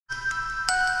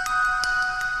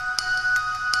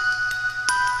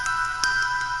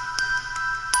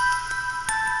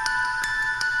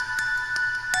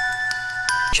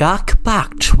Jack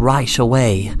backed right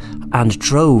away and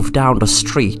drove down the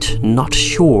street, not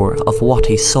sure of what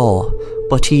he saw,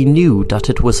 but he knew that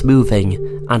it was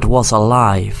moving and was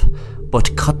alive,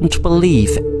 but couldn't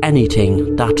believe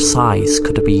anything that size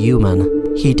could be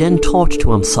human. He then thought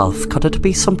to himself, could it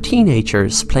be some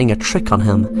teenagers playing a trick on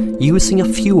him, using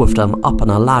a few of them up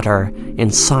on a ladder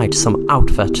inside some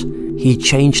outfit? He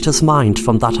changed his mind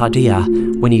from that idea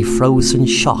when he froze in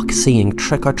shock seeing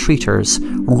trick-or-treaters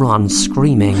run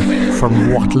screaming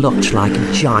from what looked like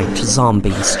giant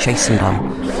zombies chasing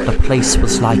them. The place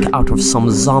was like out of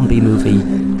some zombie movie.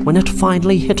 When it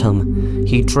finally hit him,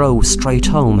 he drove straight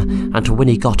home, and when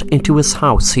he got into his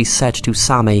house he said to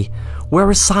Sammy,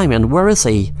 "Where is Simon? Where is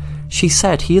he?" She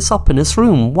said, "He is up in his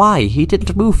room. Why? He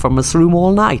didn't move from his room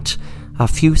all night." A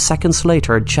few seconds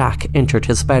later, Jack entered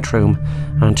his bedroom,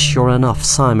 and sure enough,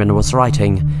 Simon was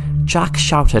writing. Jack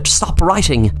shouted, "Stop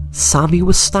writing!" Sammy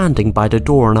was standing by the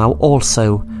door now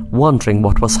also, wondering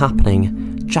what was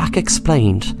happening. Jack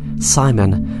explained,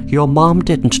 "Simon, your mom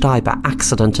didn't die by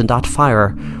accident in that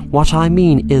fire. What I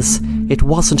mean is, it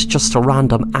wasn't just a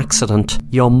random accident.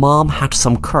 Your mom had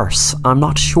some curse. I'm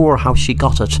not sure how she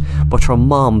got it, but her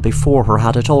mom before her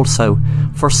had it also.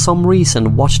 For some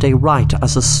reason, what they write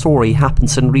as a story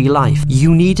happens in real life.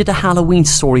 You needed a Halloween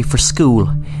story for school,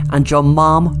 and your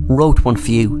mom wrote one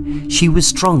for you. She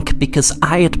was drunk because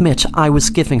I admit I was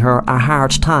giving her a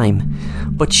hard time,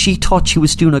 but she thought she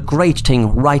was doing a great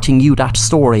thing writing you that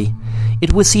story.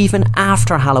 It was even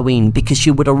after Halloween because she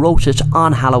would have wrote it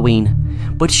on Halloween,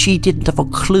 but she didn't have a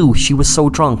clue she was so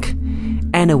drunk.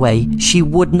 Anyway, she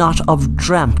would not have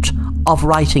dreamt of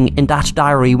writing in that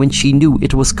diary when she knew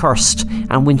it was cursed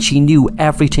and when she knew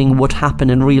everything would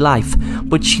happen in real life,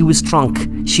 but she was drunk.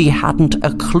 She hadn't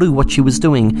a clue what she was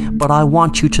doing. But I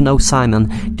want you to know,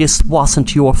 Simon, this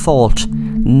wasn't your fault.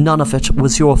 None of it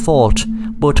was your fault.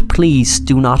 But please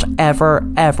do not ever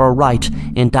write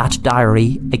in that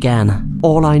diary again.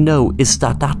 All I know is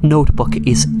that that notebook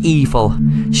is evil.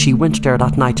 She went there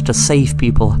that night to save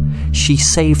people. She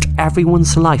saved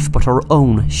everyone's life but her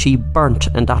own. She burnt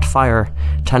in that fire,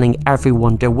 telling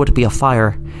everyone there would be a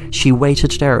fire. She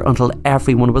waited there until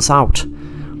everyone was out.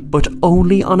 But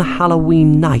only on a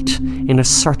Halloween night in a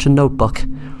certain notebook.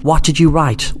 What did you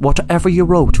write? Whatever you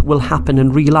wrote will happen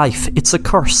in real life. It's a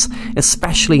curse,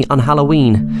 especially on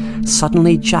Halloween.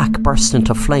 Suddenly Jack burst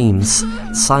into flames.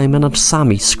 Simon and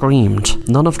Sammy screamed.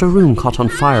 None of the room caught on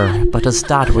fire, but his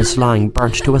dad was lying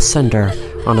burnt to a cinder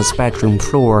on his bedroom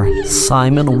floor.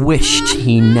 Simon wished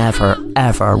he never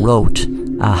ever wrote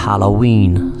a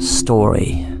Halloween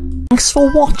story. Thanks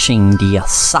for watching The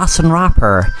Assassin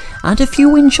Rapper, and if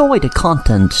you enjoy the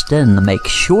content then make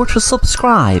sure to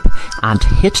subscribe and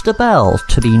hit the bell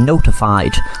to be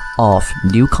notified of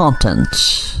new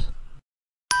content.